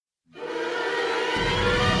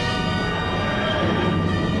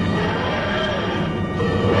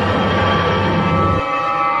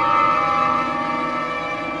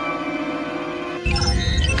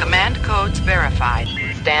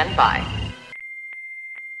stand by.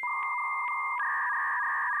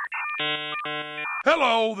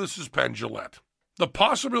 Hello, this is Ben Gillette. The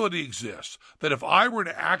possibility exists that if I were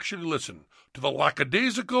to actually listen to the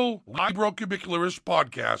lackadaisical Librocubicularist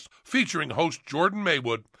podcast featuring host Jordan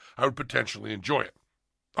Maywood, I would potentially enjoy it.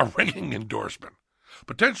 A ringing endorsement.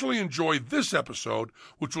 Potentially enjoy this episode,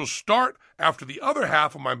 which will start after the other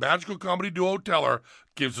half of my magical comedy duo Teller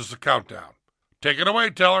gives us a countdown. Take it away,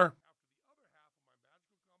 Teller.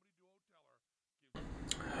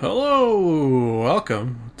 Hello,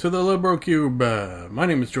 welcome to the LibroCube. My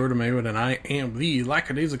name is Jordan Maywood, and I am the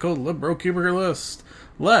lackadaisical Librocubicularist.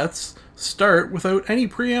 Let's start without any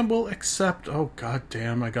preamble except, oh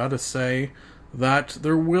goddamn, I gotta say that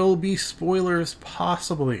there will be spoilers,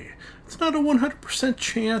 possibly. It's not a 100%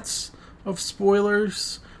 chance of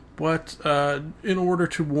spoilers, but in order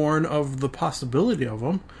to warn of the possibility of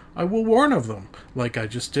them, I will warn of them, like I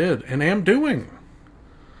just did, and am doing.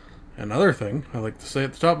 Another thing I like to say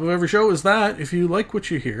at the top of every show is that if you like what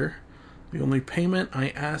you hear, the only payment I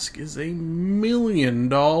ask is $1 million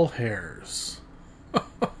doll hairs.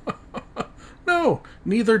 No,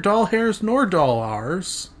 neither doll hairs nor doll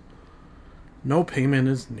hours. No payment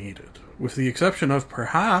is needed, with the exception of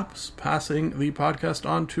perhaps passing the podcast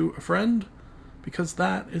on to a friend, because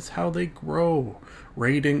that is how they grow.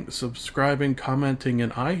 Rating, subscribing, commenting in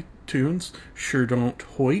iTunes sure don't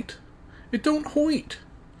hoit. It don't hoit.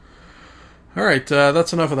 Alright,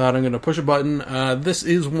 that's enough of that. I'm going to push a button. This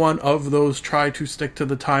is one of those try to stick to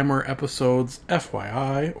the timer episodes,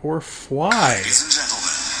 FYI or fly. Ladies and gentlemen,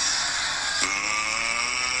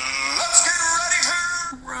 let's get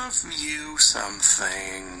ready to review some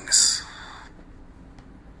things.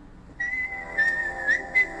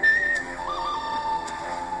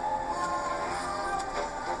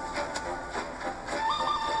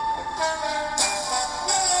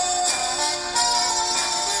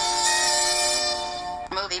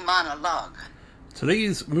 Monologue.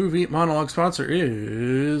 Today's movie monologue sponsor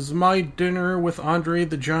is My Dinner with Andre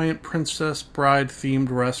the Giant Princess Bride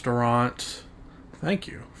themed restaurant. Thank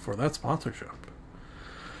you for that sponsorship.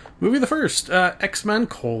 Movie the first, X-Men: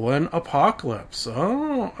 Apocalypse.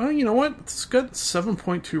 Oh, you know what? It's got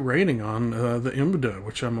 7.2 rating on the IMDb,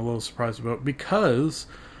 which I'm a little surprised about because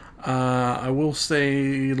I will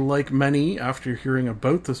say, like many, after hearing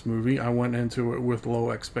about this movie, I went into it with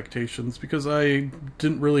low expectations because I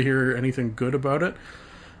didn't really hear anything good about it.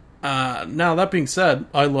 Now, that being said,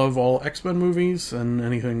 I love all X-Men movies and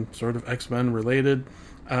anything sort of X-Men related.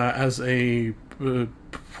 As a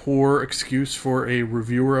poor excuse for a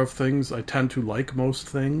reviewer of things, I tend to like most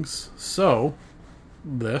things. So,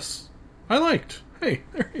 this, I liked. Hey,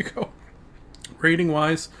 there you go.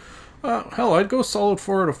 Rating-wise, hell, I'd go solid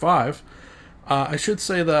 4 out of 5. I should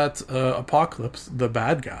say that Apocalypse, the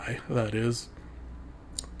bad guy, that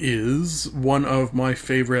is one of my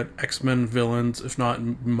favorite X-Men villains, if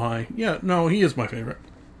not my... Yeah, no, he is my favorite.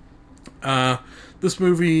 This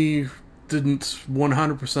movie didn't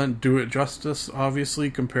 100% do it justice, obviously,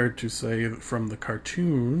 compared to, say, from the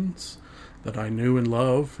cartoons that I knew and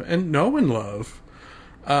love, and know and love.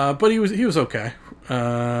 But he was okay.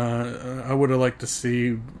 I would have liked to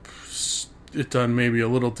see it done maybe a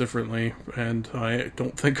little differently, and I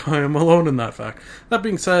don't think I am alone in that fact. That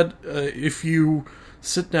being said, if you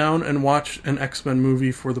sit down and watch an X-Men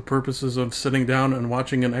movie for the purposes of sitting down and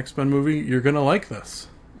watching an X-Men movie, you're gonna like this,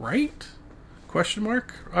 right? Question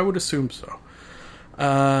mark? I would assume so.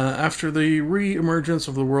 After the re-emergence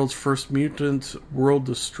of the world's first mutant world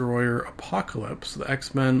destroyer, Apocalypse, the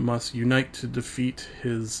X-Men must unite to defeat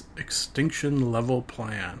his extinction-level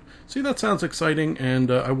plan. See, that sounds exciting,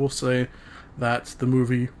 and I will say that the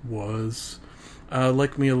movie was,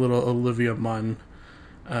 like me, a little Olivia Munn,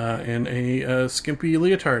 in a skimpy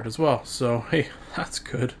leotard as well. So, hey, that's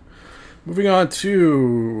good. Moving on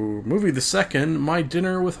to movie the second, My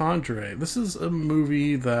Dinner with Andre. This is a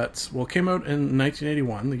movie that, came out in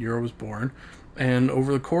 1981, the year I was born, and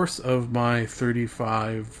over the course of my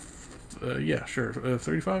 35 years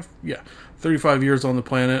on the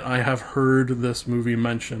planet, I have heard this movie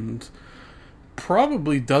mentioned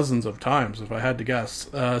probably dozens of times, if I had to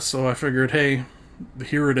guess. So I figured, hey,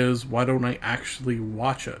 here it is, why don't I actually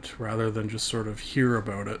watch it, rather than just sort of hear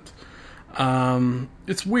about it.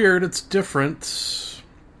 It's weird, it's different.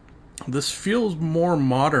 This feels more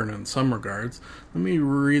modern in some regards. Let me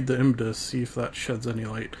read the IMDb, see if that sheds any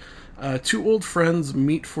light. Two old friends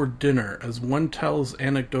meet for dinner. As one tells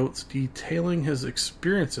anecdotes detailing his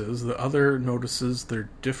experiences, the other notices their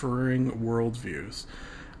differing worldviews.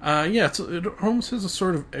 It almost has a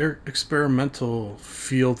sort of experimental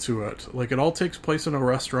feel to it. Like, it all takes place in a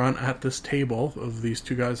restaurant at this table of these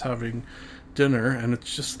two guys having dinner, and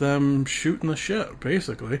it's just them shooting the shit,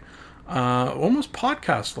 basically. Almost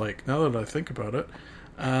podcast-like, now that I think about it.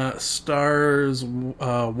 Stars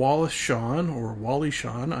Wallace Shawn, or Wally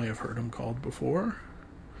Shawn, I have heard him called before.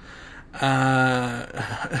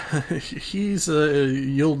 He's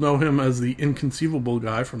you'll know him as the inconceivable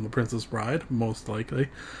guy from The Princess Bride, most likely.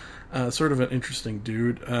 Sort of an interesting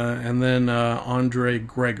dude. And then Andre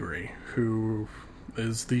Gregory, who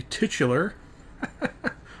is the titular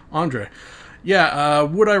Andre. Yeah,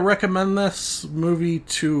 would I recommend this movie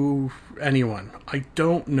to anyone? I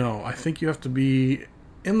don't know. I think you have to be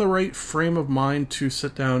in the right frame of mind to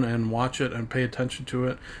sit down and watch it and pay attention to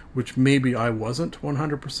it, which maybe I wasn't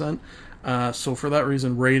 100%. So for that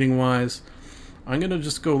reason, rating-wise, I'm going to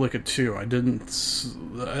just go like a 2. I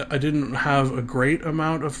didn't have a great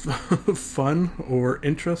amount of fun or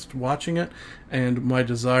interest watching it, and my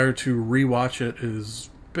desire to rewatch it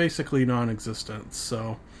is basically non-existent.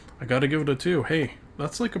 So I got to give it a 2. Hey,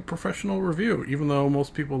 that's like a professional review, even though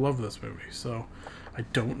most people love this movie. So I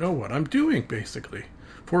don't know what I'm doing, basically.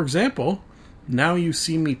 For example, Now You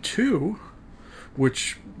See Me 2,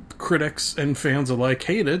 which critics and fans alike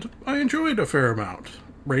hated, I enjoyed a fair amount.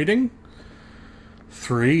 Rating?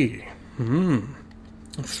 3.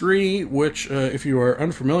 3, which, if you are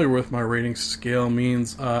unfamiliar with my rating scale,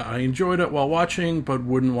 means I enjoyed it while watching, but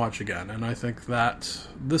wouldn't watch again. And I think that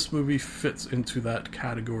this movie fits into that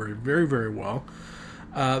category very, very well.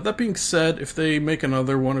 That being said, if they make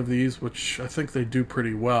another one of these, which I think they do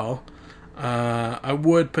pretty well, I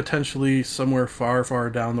would potentially, somewhere far, far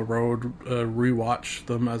down the road, rewatch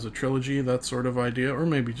them as a trilogy, that sort of idea, or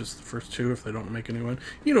maybe just the first 2 if they don't make a new one.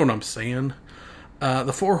 You know what I'm saying.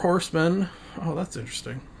 The Four Horsemen, oh, that's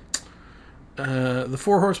interesting. The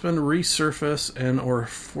Four Horsemen resurface and are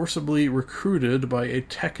forcibly recruited by a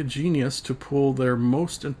tech genius to pull their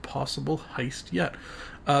most impossible heist yet.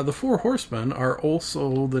 The Four Horsemen are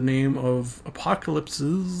also the name of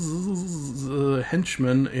Apocalypse's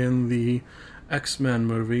henchmen in the X-Men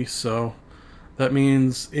movie, so that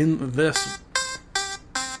means in this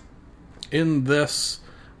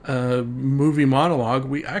movie monologue,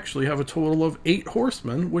 we actually have a total of 8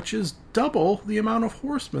 horsemen, which is double the amount of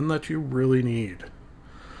horsemen that you really need.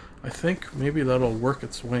 I think maybe that'll work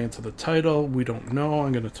its way into the title. We don't know.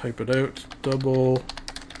 I'm going to type it out. Double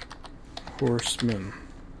horsemen.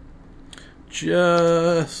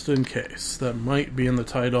 Just in case. That might be in the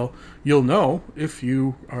title. You'll know if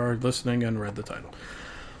you are listening and read the title.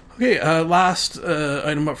 Okay, last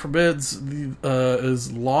item up for bids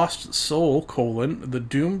is Lost Soul, the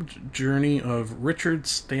doomed journey of Richard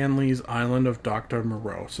Stanley's Island of Dr.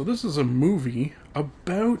 Moreau. So this is a movie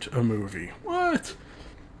about a movie. What?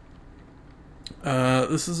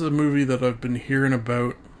 This is a movie that I've been hearing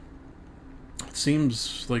about. It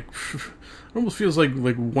seems like... It almost feels like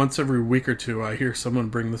once every week or two I hear someone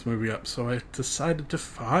bring this movie up. So I decided to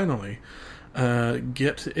finally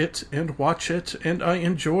get it and watch it, and I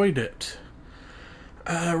enjoyed it.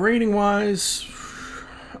 Rating-wise,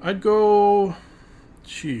 I'd go...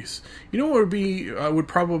 Jeez. You know what I would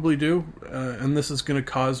probably do, and this is going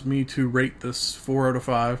to cause me to rate this 4 out of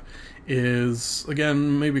 5, is,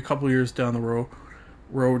 again, maybe a couple years down the road,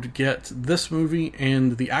 get this movie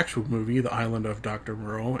and the actual movie, The Island of Dr.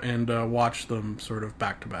 Moreau, and watch them sort of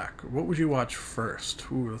back to back. What would you watch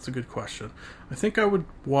first? Ooh, that's a good question. I think I would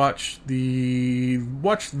watch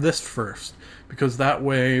this first, because that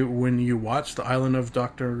way when you watch The Island of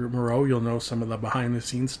Dr. Moreau, you'll know some of the behind the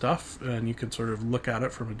scenes stuff, and you can sort of look at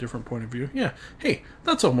it from a different point of view. Yeah, hey,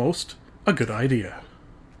 that's almost a good idea.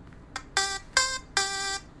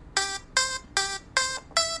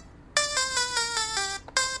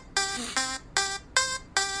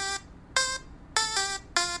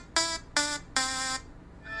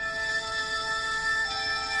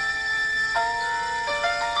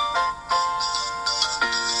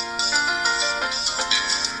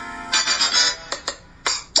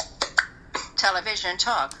 Television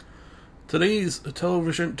Talk. Today's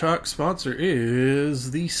Television Talk sponsor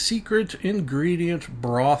is the Secret Ingredient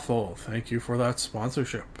Brothel. Thank you for that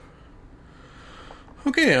sponsorship.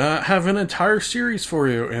 Okay, I have an entire series for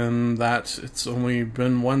you, and that it's only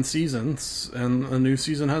been 1 season, and a new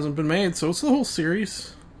season hasn't been made, so it's the whole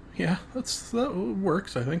series. Yeah, that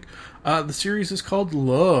works, I think. The series is called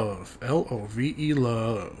Love. Love.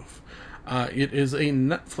 Love. It is a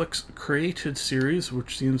Netflix-created series,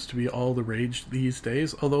 which seems to be all the rage these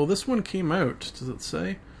days. Although this one came out, does it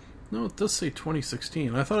say? No, it does say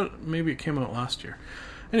 2016. I thought maybe it came out last year.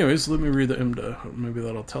 Anyways, let me read the IMDb. Maybe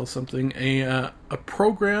that'll tell something. A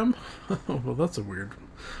program... well, that's a weird...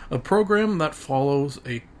 A program that follows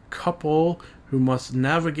a couple who must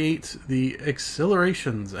navigate the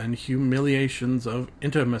exhilarations and humiliations of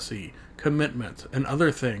intimacy, commitment, and other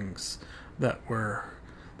things that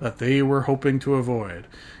they were hoping to avoid.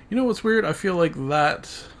 You know what's weird? I feel like that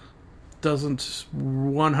doesn't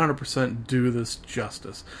 100% do this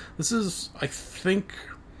justice. This is, I think,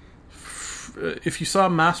 if you saw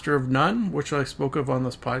Master of None, which I spoke of on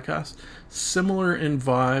this podcast, similar in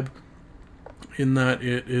vibe, in that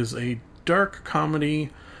it is a dark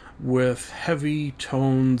comedy with heavy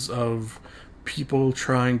tones of people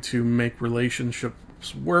trying to make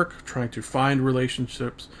relationships work, trying to find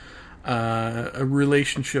relationships, a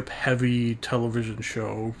relationship-heavy television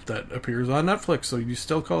show that appears on Netflix. So you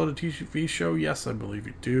still call it a TV show? Yes, I believe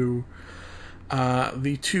you do.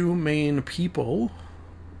 The two main people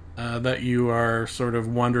that you are sort of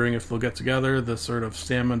wondering if they'll get together, the sort of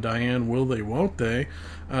Sam and Diane, will they, won't they,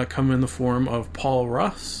 come in the form of Paul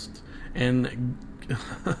Rust and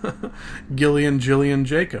Gillian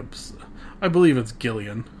Jacobs. I believe it's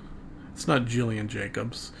Gillian. It's not Jillian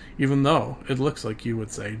Jacobs, even though it looks like you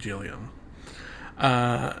would say Jillian.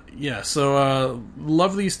 So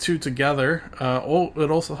love these two together.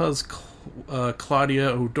 It also has Claudia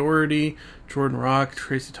O'Doherty, Jordan Rock,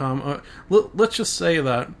 Tracy Tom. Let's just say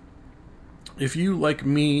that if you, like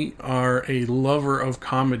me, are a lover of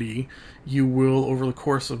comedy, you will, over the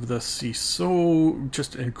course of this, see so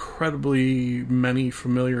just incredibly many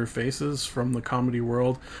familiar faces from the comedy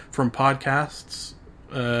world, from podcasts,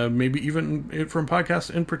 maybe even from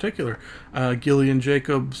podcasts in particular. Gillian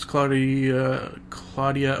Jacobs, Claudia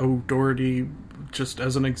O'Doherty, just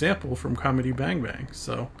as an example from Comedy Bang Bang.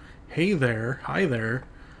 So, hey there, hi there,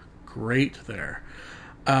 great there.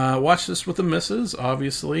 Watch this with the missus,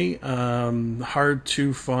 obviously. Hard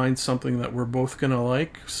to find something that we're both going to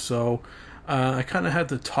like, so I kind of had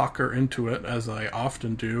to talk her into it, as I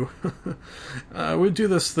often do. We do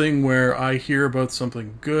this thing where I hear about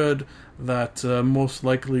something good that most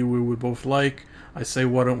likely we would both like. I say,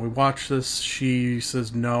 why don't we watch this? She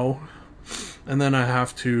says no. And then I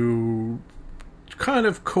have to kind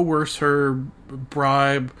of coerce her,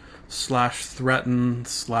 bribe, /threaten,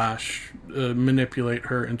 manipulate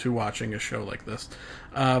her into watching a show like this.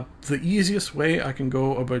 The easiest way I can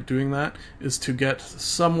go about doing that is to get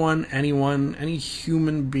someone, anyone, any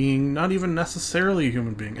human being, not even necessarily a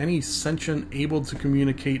human being, any sentient, able to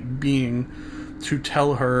communicate being, to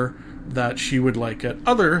tell her that she would like it,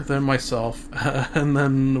 other than myself, and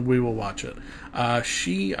then we will watch it. I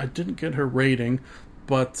didn't get her rating,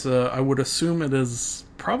 but I would assume it is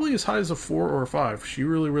probably as high as a 4 or a 5. She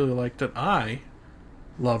really, really liked it. I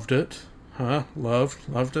loved it.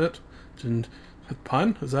 Loved it. Didn't...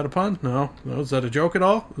 Pun? Is that a pun? No. Is that a joke at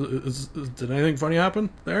all? Did anything funny happen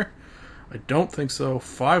there? I don't think so.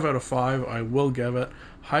 5 out of 5 I will give it.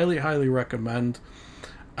 Highly, highly recommend.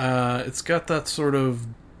 It's got that sort of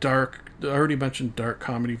dark, I already mentioned dark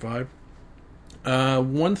comedy vibe.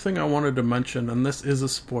 One thing I wanted to mention, and this is a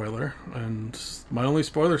spoiler, and my only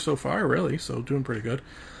spoiler so far, really, so doing pretty good.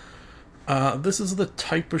 This is the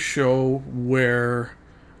type of show where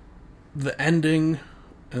the ending,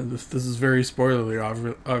 and this is very spoilery,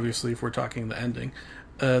 obviously, if we're talking the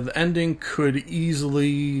ending could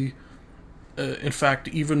easily, in fact,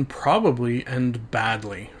 even probably end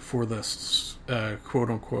badly for this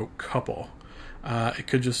quote-unquote couple. It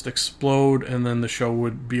could just explode and then the show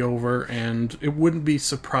would be over, and it wouldn't be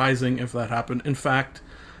surprising if that happened. In fact,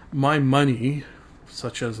 my money,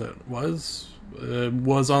 such as it was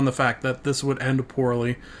on the fact that this would end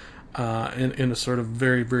poorly in a sort of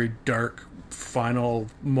very, very dark final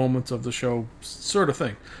moments of the show sort of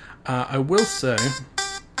thing. I will say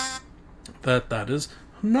that is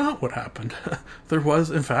not what happened. There was,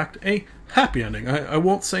 in fact, a happy ending. I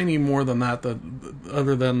won't say any more than that,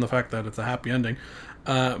 other than the fact that it's a happy ending.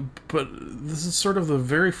 But this is sort of the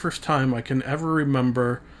very first time I can ever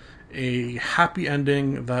remember a happy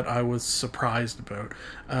ending that I was surprised about.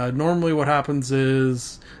 Normally what happens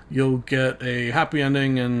is you'll get a happy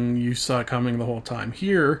ending and you saw it coming the whole time.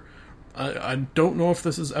 Here, I don't know if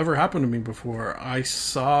this has ever happened to me before. I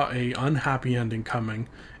saw a unhappy ending coming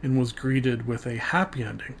and was greeted with a happy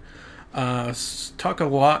ending. Talk a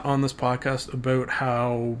lot on this podcast about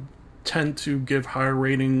how tend to give higher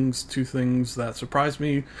ratings to things that surprise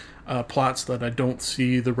me, plots that I don't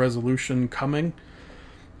see the resolution coming,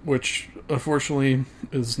 which unfortunately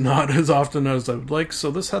is not as often as I would like.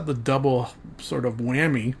 So this had the double sort of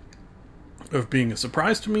whammy of being a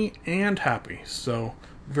surprise to me and happy. So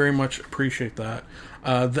very much appreciate that.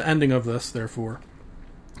 The ending of this, therefore,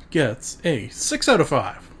 gets a 6 out of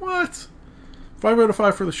 5. What? 5 out of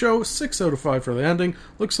 5 for the show, 6 out of 5 for the ending.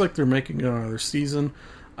 Looks like they're making another season.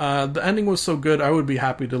 The ending was so good, I would be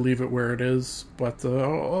happy to leave it where it is, but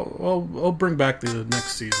I'll bring back the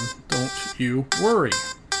next season. Don't you worry.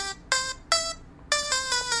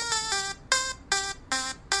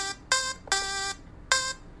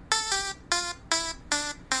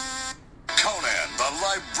 Conan the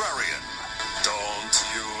Librarian. Don't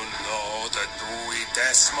you know the Dewey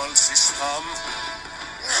Decimal System?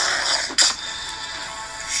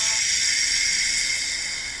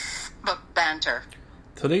 Book banter.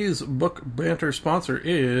 Today's book banter sponsor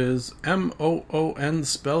is MOON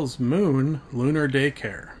spells moon, Lunar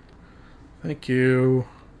Daycare. Thank you.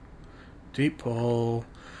 Deep pull.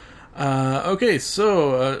 Okay,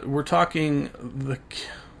 so we're talking the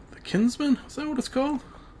Kinsman? Is that what it's called?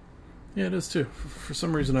 Yeah, it is too. For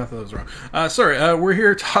some reason I thought it was wrong. Sorry, we're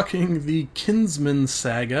here talking the Kinsman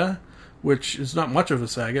Saga, which is not much of a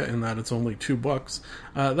saga in that it's only 2 books.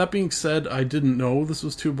 That being said, I didn't know this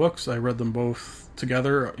was 2 books. I read them both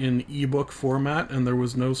together in ebook format, and there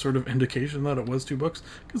was no sort of indication that it was 2 books,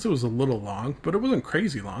 because it was a little long, but it wasn't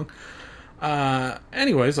crazy long.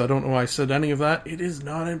 Anyways, I don't know why I said any of that. It is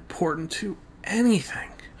not important to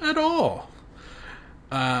anything at all.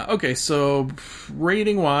 Okay, so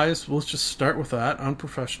rating-wise, let's just start with that,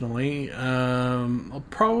 unprofessionally. I'll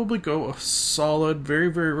probably go a solid,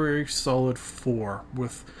 very, very, very solid 4,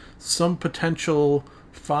 with some potential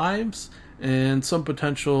 5s, and some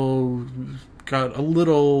potential got a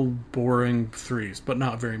little boring 3s, but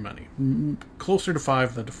not very many. Closer to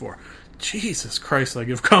 5 than to 4. Jesus Christ, I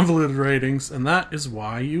give convoluted ratings, and that is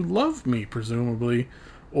why you love me, presumably,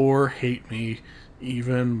 or hate me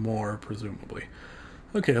even more, presumably.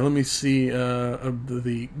 Okay, let me see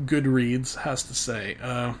the Goodreads has to say.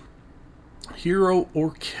 Hero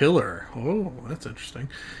or killer? Oh, that's interesting.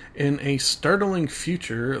 In a startling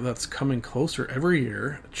future that's coming closer every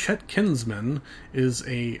year, Chet Kinsman is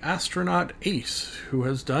a astronaut ace who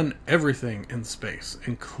has done everything in space,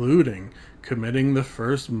 including committing the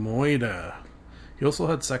first moida. He also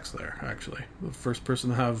had sex there, actually. The first person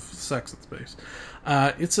to have sex in space.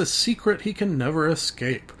 It's a secret he can never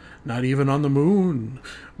escape. Not even on the moon,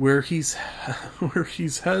 where he's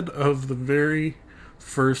head of the very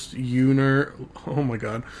first the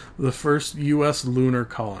first U.S. lunar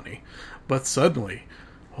colony. But suddenly,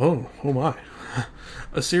 oh my,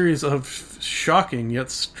 a series of shocking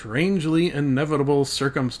yet strangely inevitable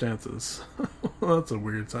circumstances, that's a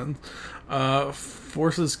weird sentence,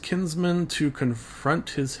 forces Kinsman to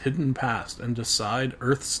confront his hidden past and decide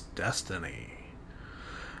Earth's destiny.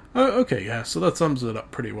 Okay, yeah, so that sums it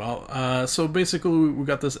up pretty well. So basically, we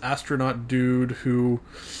got this astronaut dude who,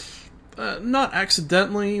 not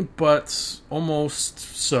accidentally, but almost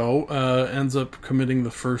so, ends up committing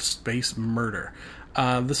the first space murder.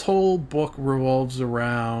 This whole book revolves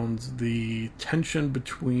around the tension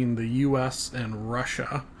between the U.S. and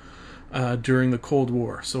Russia during the Cold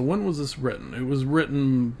War. So when was this written? It was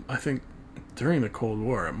written, I think, during the Cold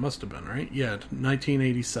War. It must have been, right? Yeah,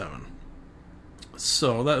 1987.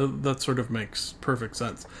 So that sort of makes perfect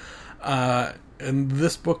sense. And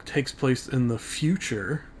this book takes place in the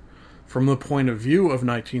future from the point of view of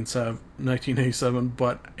 1987,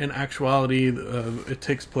 but in actuality it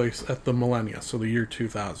takes place at the millennia, so the year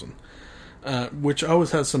 2000, which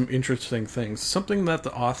always has some interesting things. Something that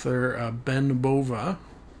the author, Ben Bova,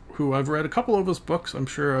 who I've read a couple of his books, I'm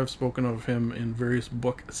sure I've spoken of him in various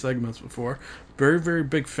book segments before, very, very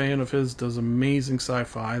big fan of his, does amazing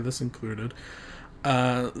sci-fi, this included.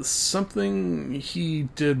 Something he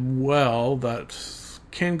did well that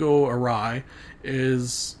can go awry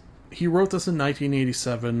is he wrote this in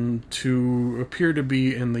 1987 to appear to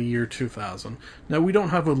be in the year 2000. Now, we don't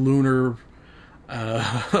have a lunar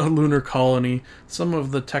colony. Some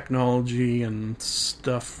of the technology and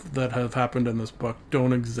stuff that have happened in this book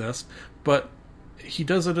don't exist, but he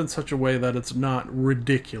does it in such a way that it's not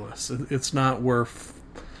ridiculous. It's not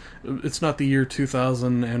the year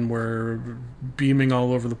 2000 and we're beaming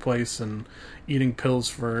all over the place and eating pills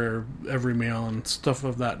for every meal and stuff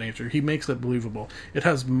of that nature. He makes it believable. It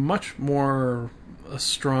has much more a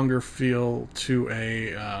stronger feel to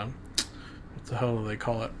a what the hell do they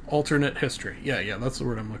call it? Alternate history. Yeah, that's the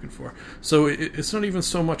word I'm looking for. So it's not even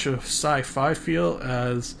so much a sci-fi feel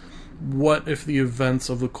as what if the events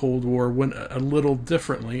of the Cold War went a little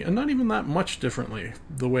differently, and not even that much differently,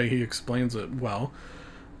 the way he explains it well.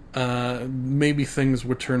 Maybe things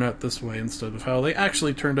would turn out this way instead of how they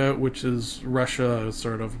actually turned out, which is Russia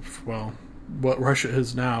sort of, well, what Russia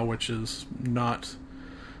is now, which is not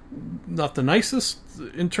the nicest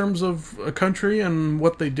in terms of a country and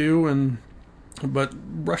what they do, but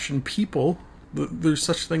Russian people there's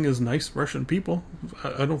such thing as nice Russian people.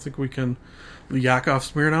 I don't think we can... Yakov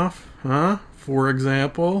Smirnov, huh? For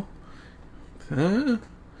example. Yeah,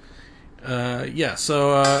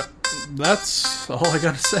 so that's all I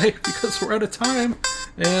gotta say, because we're out of time,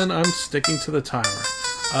 and I'm sticking to the timer.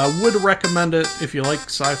 Would recommend it if you like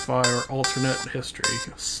sci-fi or alternate history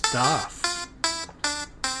stuff.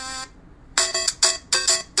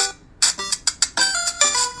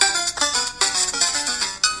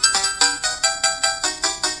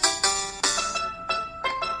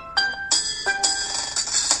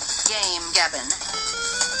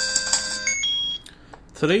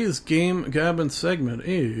 Today's Game Gabbin segment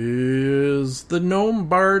is the Gnome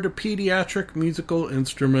Bard Pediatric Musical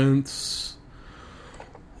Instruments.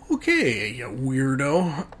 Okay, you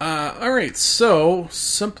weirdo. Alright, so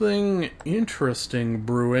something interesting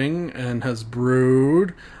brewing and has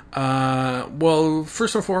brewed. Well,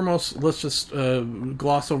 first and foremost, let's just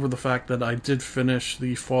gloss over the fact that I did finish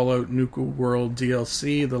the Fallout Nuka World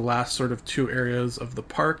DLC, the last sort of 2 areas of the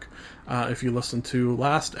park. If you listen to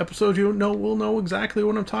last episode, will know exactly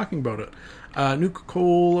what I'm talking about it. Nuka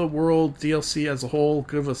World DLC as a whole,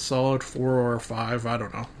 give a solid 4 or 5, I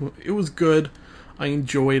don't know. It was good. I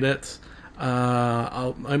enjoyed it.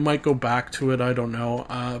 I might go back to it, I don't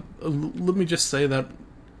know. Let me just say that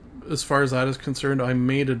as far as that is concerned, I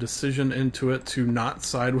made a decision into it to not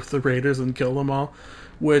side with the Raiders and kill them all,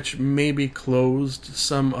 which maybe closed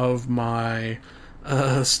some of my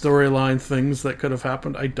storyline things that could have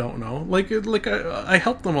happened. I don't know. I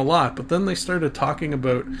helped them a lot, but then they started talking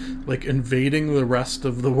about invading the rest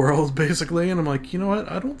of the world, basically, and I'm like, you know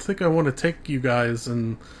what? I don't think I want to take you guys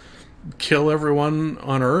and kill everyone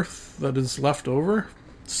on Earth that is left over,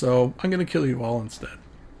 so I'm going to kill you all instead.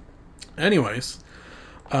 Anyways,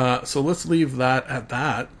 so let's leave that at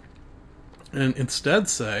that, and instead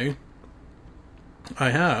say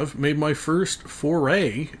I have made my first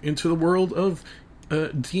foray into the world of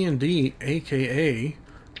D&D, aka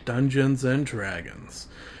Dungeons and Dragons.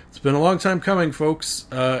 It's been a long time coming, folks.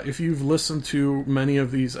 If you've listened to many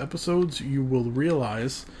of these episodes, you will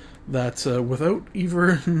realize that without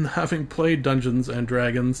even having played Dungeons and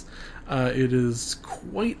Dragons, it is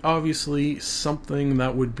quite obviously something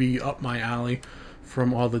that would be up my alley.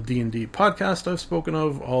 From all the D&D podcasts I've spoken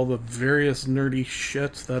of, all the various nerdy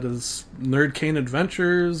shit that is Nerd Cane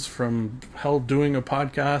Adventures, from hell doing a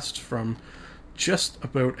podcast, from just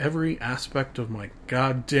about every aspect of my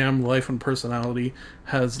goddamn life and personality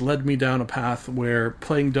has led me down a path where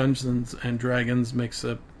playing Dungeons and Dragons makes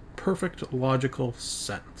a perfect logical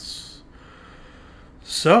sense.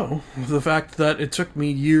 So, the fact that it took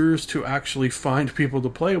me years to actually find people to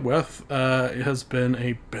play with has been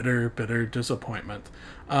a bitter disappointment.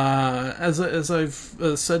 As I've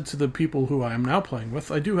said to the people who I am now playing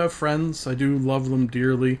with, I do have friends, I do love them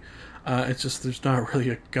dearly, it's just there's not really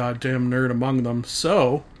a goddamn nerd among them,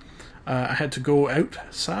 so I had to go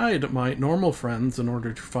outside my normal friends in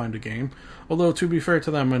order to find a game. Although, to be fair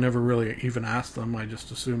to them, I never really even asked them. I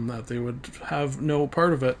just assumed that they would have no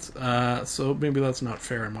part of it. So maybe that's not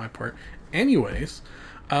fair on my part. Anyways,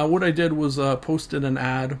 what I did was posted an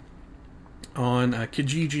ad on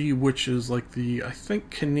Kijiji, which is like the, I think,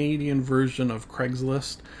 Canadian version of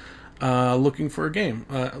Craigslist, looking for a game.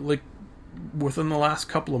 Within the last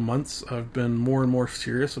couple of months, I've been more and more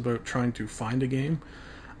serious about trying to find a game.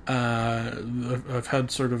 I've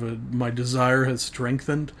had sort of my desire has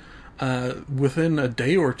strengthened. Within a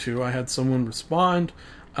day or two, I had someone respond.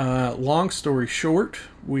 Long story short,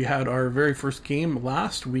 we had our very first game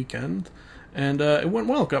last weekend, and it went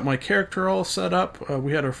well. Got my character all set up.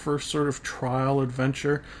 We had our first sort of trial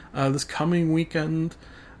adventure. This coming weekend,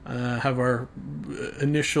 have our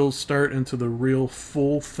initial start into the real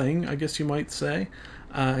full thing, I guess you might say.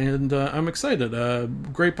 And I'm excited.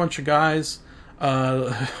 Great bunch of guys.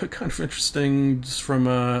 Kind of interesting just from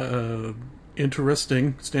a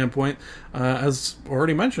interesting standpoint. As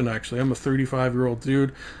already mentioned, actually, I'm a 35-year-old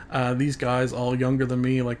dude. These guys all younger than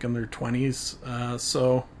me, like in their 20s.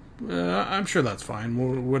 So I'm sure that's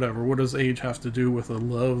fine. Whatever. What does age have to do with a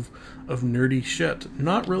love of nerdy shit?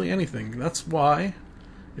 Not really anything. That's why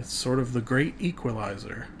it's sort of the great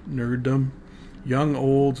equalizer. Nerddom. Young,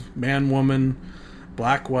 old, man, woman,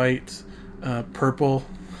 black, white, purple.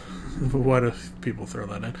 What if people throw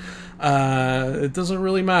that in? It doesn't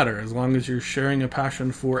really matter. As long as you're sharing a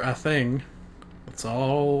passion for a thing, that's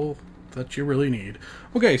all that you really need.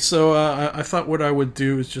 Okay, so I thought what I would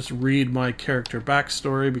do is just read my character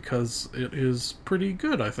backstory, because it is pretty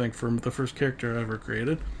good, I think, for the first character I ever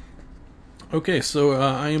created. Okay, so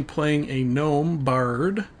I am playing a gnome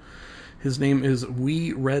bard. His name is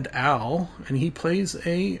Wee-Red, and he plays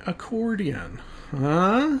a accordion.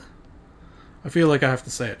 Huh? I feel like I have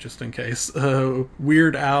to say it just in case.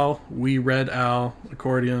 Weird Al, Wee-Red Al,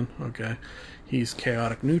 accordion, okay. He's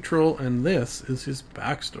chaotic neutral, and this is his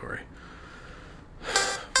backstory.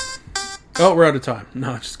 Oh, we're out of time.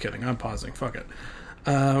 No, just kidding. I'm pausing. Fuck it.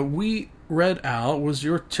 Wee-Red Al was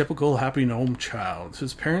your typical happy gnome child.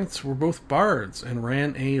 His parents were both bards and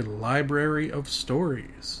ran a library of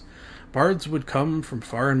stories. Bards would come from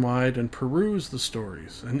far and wide and peruse the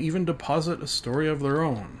stories, and even deposit a story of their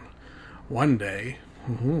own. One day,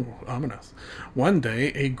 ominous. One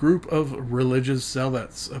day, a group of religious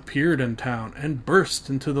zealots appeared in town and burst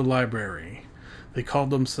into the library. They called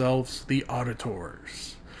themselves the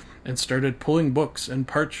Auditors, and started pulling books and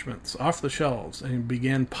parchments off the shelves and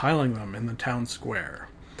began piling them in the town square.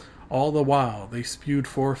 All the while, they spewed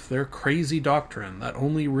forth their crazy doctrine that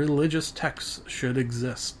only religious texts should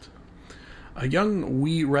exist. A young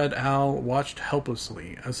Wee-Red Al watched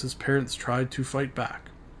helplessly as his parents tried to fight back.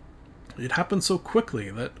 It happened so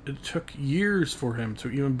quickly that it took years for him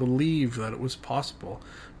to even believe that it was possible,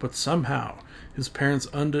 but somehow his parents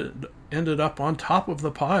ended up on top of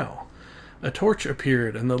the pile. A torch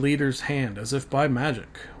appeared in the leader's hand as if by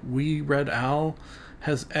magic. Wee-Red Al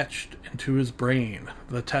has etched into his brain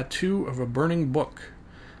the tattoo of a burning book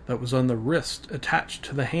that was on the wrist attached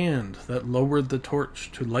to the hand that lowered the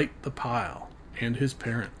torch to light the pile and his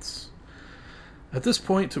parents. At this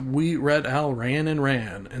point, Wee-Red Al ran and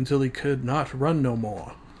ran until he could not run no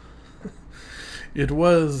more. It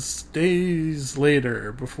was days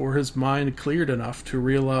later before his mind cleared enough to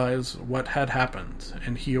realize what had happened,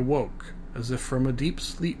 and he awoke as if from a deep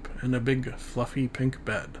sleep in a big, fluffy pink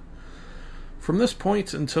bed. From this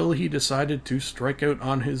point until he decided to strike out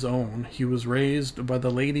on his own, he was raised by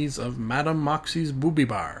the ladies of Madame Moxie's Booby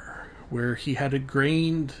Bar, where he had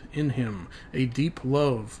ingrained in him a deep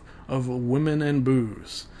love of women and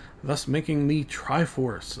booze, thus making the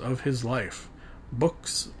triforce of his life: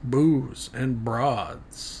 books, booze, and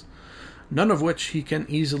broads, none of which he can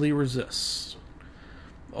easily resist.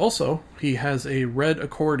 Also, he has a red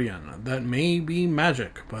accordion that may be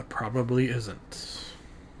magic, but probably isn't.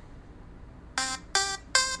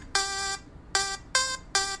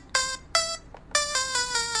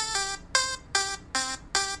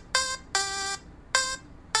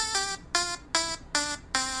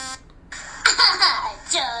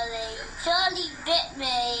 Charlie bit me.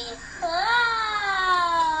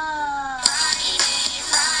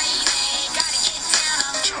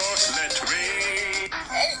 Just let me.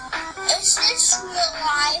 Is this real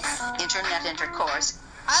life? Internet intercourse.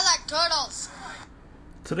 I like turtles.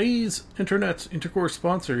 Today's Internet Intercourse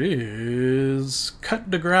sponsor is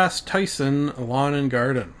Cut Degrasse Tyson Lawn and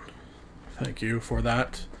Garden. Thank you for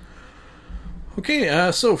that.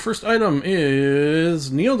 Okay, so first item is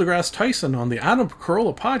Neil Degrasse Tyson on the Adam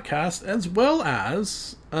Carolla Podcast, as well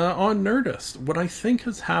as on Nerdist. What I think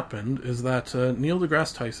has happened is that Neil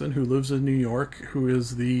Degrasse Tyson, who lives in New York, who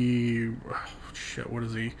is the... what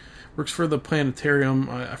is he? Works for the planetarium.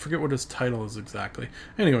 I forget what his title is exactly.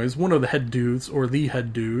 Anyways, one of the head dudes, or the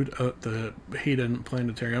head dude at the Hayden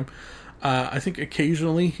Planetarium. I think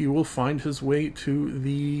occasionally he will find his way to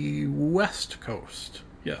the West Coast.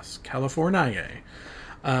 Yes, California.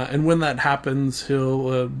 And when that happens,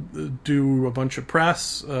 he'll do a bunch of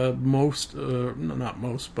press. Not most,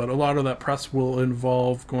 but a lot of that press will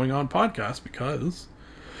involve going on podcasts, because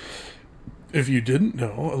if you didn't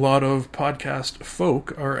know, a lot of podcast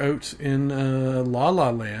folk are out in La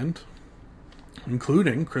La Land,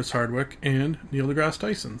 including Chris Hardwick and Neil deGrasse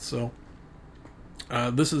Tyson. So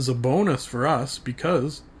this is a bonus for us,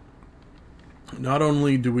 because not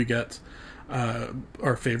only do we get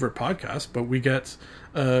our favorite podcast, but we get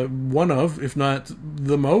one of, if not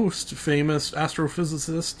the most famous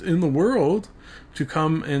astrophysicist in the world to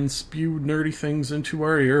come and spew nerdy things into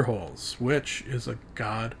our ear holes, which is a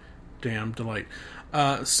goddamn delight.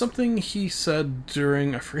 Something he said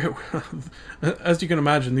during, I forget, as you can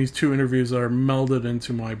imagine, these two interviews are melded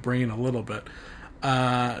into my brain a little bit.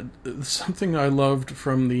 Something I loved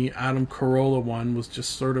from the Adam Carolla one was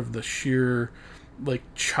just sort of the sheer, like,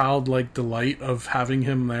 childlike delight of having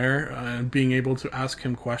him there and being able to ask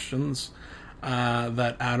him questions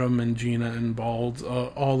that Adam and Gina and Bald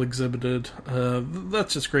all exhibited.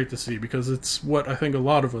 That's just great to see, because it's what I think a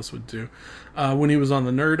lot of us would do. When he was on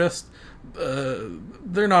the Nerdist,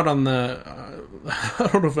 they're not on the... I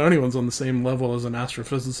don't know if anyone's on the same level as an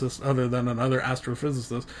astrophysicist other than another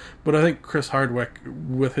astrophysicist, but I think Chris Hardwick,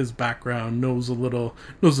 with his background, knows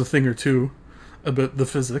a thing or two about the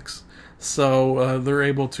physics. So they're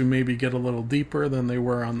able to maybe get a little deeper than they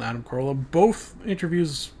were on Adam Carolla. Both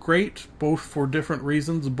interviews great, both for different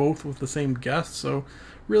reasons, both with the same guest. So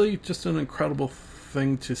really just an incredible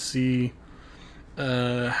thing to see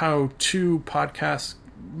how two podcasts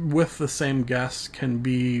with the same guests can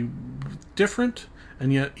be different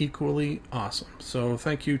and yet equally awesome. So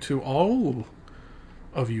thank you to all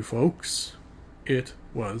of you folks. It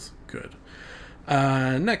was good.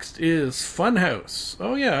 Next is Funhaus.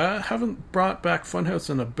 Oh yeah, I haven't brought back Funhaus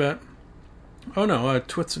in a bit. Oh no,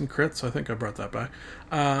 Twits and Crits, I think I brought that back.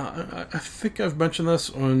 I think I've mentioned this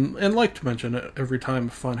and like to mention it every time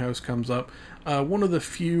Funhaus comes up. One of the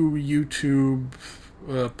few YouTube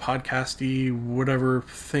podcasty whatever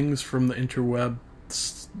things from the interweb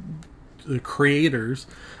creators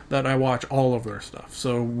that I watch all of their stuff.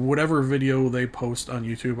 So whatever video they post on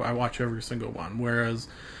YouTube, I watch every single one. Whereas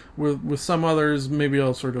with some others, maybe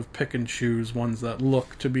I'll sort of pick and choose ones that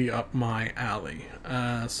look to be up my alley.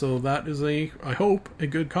 So that is I hope, a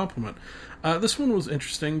good compliment. This one was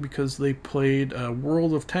interesting because they played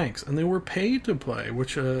World of Tanks, and they were paid to play,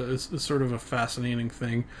 which is sort of a fascinating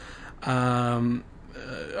thing.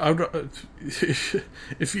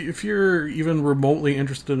 If you're even remotely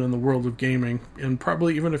interested in the world of gaming, and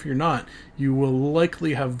probably even if you're not, you will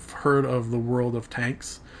likely have heard of the World of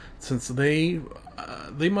Tanks, since they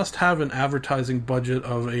must have an advertising budget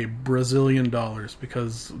of $1 Brazilian,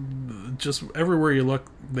 because just everywhere you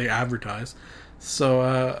look, they advertise. So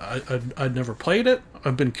I'd never played it.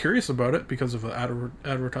 I've been curious about it because of the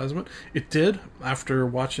advertisement. It did, after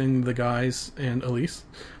watching the guys and Elise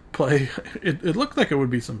play, it looked like it would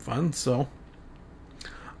be some fun. So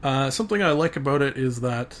something I like about it is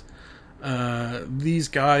that these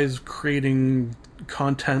guys creating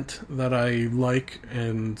content that I like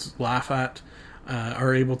and laugh at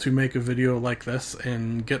are able to make a video like this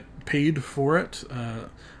and get paid for it.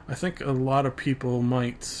 I think a lot of people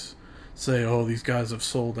might say, oh, these guys have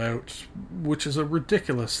sold out, which is a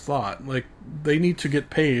ridiculous thought. Like, they need to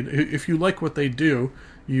get paid. If you like what they do,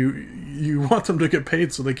 you want them to get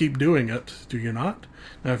paid, so they keep doing it, do you not?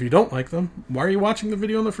 Now, if you don't like them, why are you watching the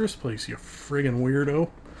video in the first place, you friggin'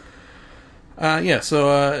 weirdo?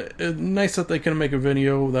 So nice that they can make a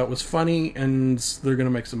video that was funny and they're going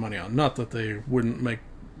to make some money on. Not that they wouldn't make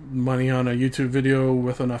money on a YouTube video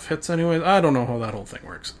with enough hits anyways. I don't know how that whole thing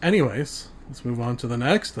works. Anyways, let's move on to the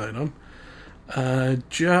next item.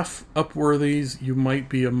 Jeff Upworthy's You Might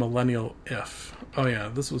Be a Millennial If. Oh yeah,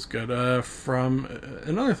 this was good. From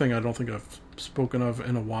another thing I don't think I've spoken of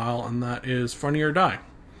in a while, and that is Funny or Die.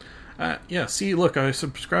 See, look, I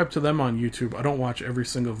subscribe to them on YouTube. I don't watch every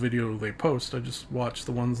single video they post. I just watch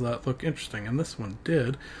the ones that look interesting, and this one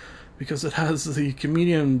did, because it has the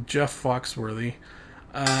comedian Jeff Foxworthy.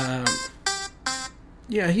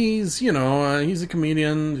 He's a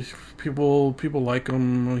comedian. People like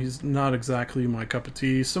him. He's not exactly my cup of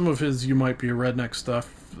tea. Some of his You Might Be a Redneck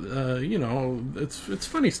stuff, it's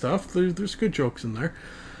funny stuff. There's good jokes in there.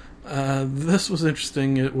 This was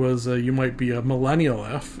interesting. It was You Might Be a Millennial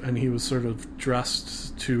If, and he was sort of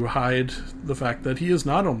dressed to hide the fact that he is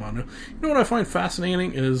not a millennial. You know what I find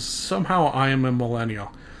fascinating is somehow I am a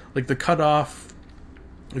millennial. Like, the cutoff,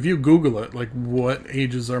 if you Google it, like, what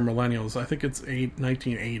ages are millennials, I think it's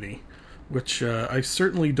 1980, which I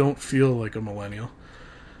certainly don't feel like a millennial.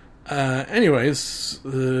 So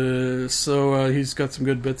he's got some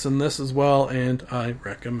good bits in this as well, and I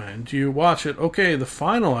recommend you watch it. Okay, the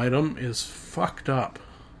final item is Fucked Up.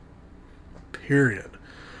 Period.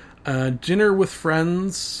 Dinner with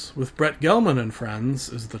Friends, with Brett Gelman and Friends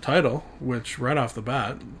is the title, which right off the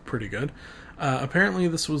bat, pretty good. Apparently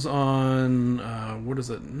this was on, what is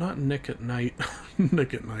it? Not Nick at Night.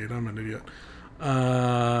 Nick at Night, I'm an idiot. You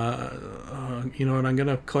know what, I'm going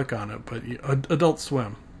to click on it, but Adult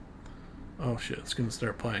Swim. Oh shit, it's going to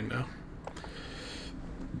start playing now.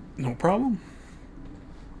 No problem.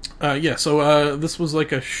 So this was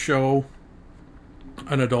like a show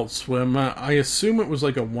on Adult Swim. I assume it was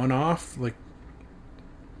like a one-off. Like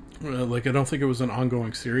I don't think it was an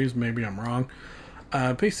ongoing series. Maybe I'm wrong.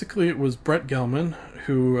 Basically, it was Brett Gelman,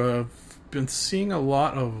 who I've been seeing a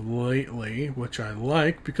lot of lately, which I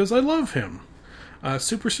like because I love him.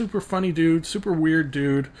 Super funny dude, super weird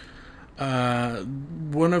dude.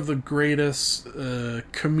 One of the greatest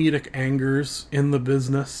comedic angers in the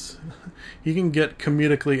business. He can get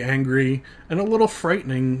comedically angry and a little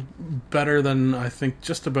frightening better than I think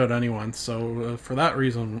just about anyone. So for that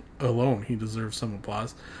reason alone, he deserves some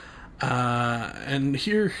applause. And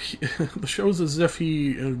here, the show's as if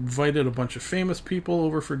he invited a bunch of famous people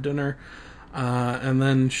over for dinner. And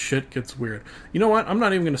then shit gets weird. You know what? I'm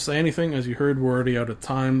not even going to say anything. As you heard, we're already out of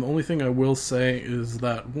time. The only thing I will say is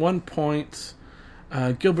that one point,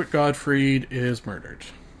 Gilbert Gottfried is murdered.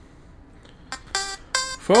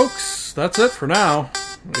 Folks, that's it for now.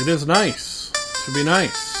 It is nice to be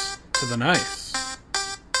nice to the nice.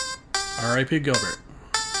 R.I.P. Gilbert.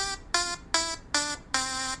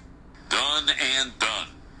 Done and done.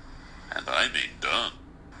 And I mean done.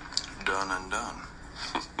 Done and done.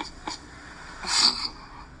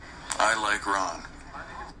 I like Ron.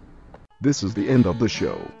 This is the end of the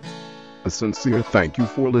show. A sincere thank you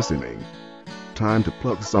for listening. Time to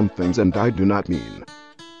plug some things, and I do not mean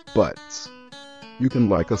butts. You can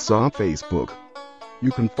like us on Facebook.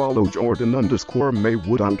 You can follow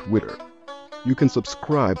Jordan_Maywood on Twitter. You can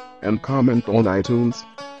subscribe and comment on iTunes.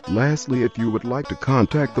 Lastly, if you would like to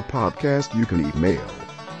contact the podcast, you can email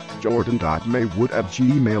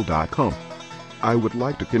jordan.maywood@gmail.com. I would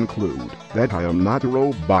like to conclude that I am not a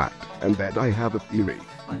robot and that I have a theory.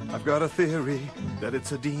 I've got a theory that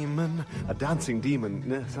it's a demon, a dancing demon.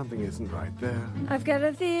 Nah, something isn't right there. I've got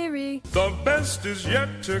a theory. The best is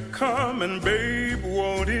yet to come, and babe,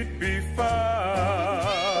 won't it be fine?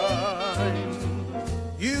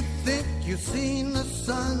 You think you've seen the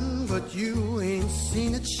sun, but you ain't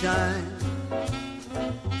seen it shine.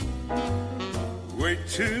 Wait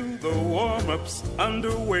till the warm-up's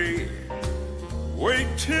underway. Wait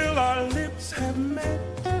till our lips have met.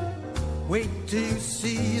 Wait till you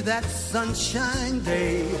see that sunshine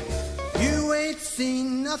day. You ain't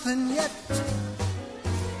seen nothing yet.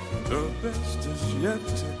 The best is yet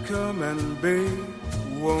to come, and babe,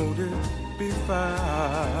 won't it be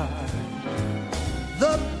fine?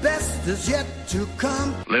 The best is yet to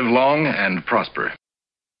come. Live long and prosper.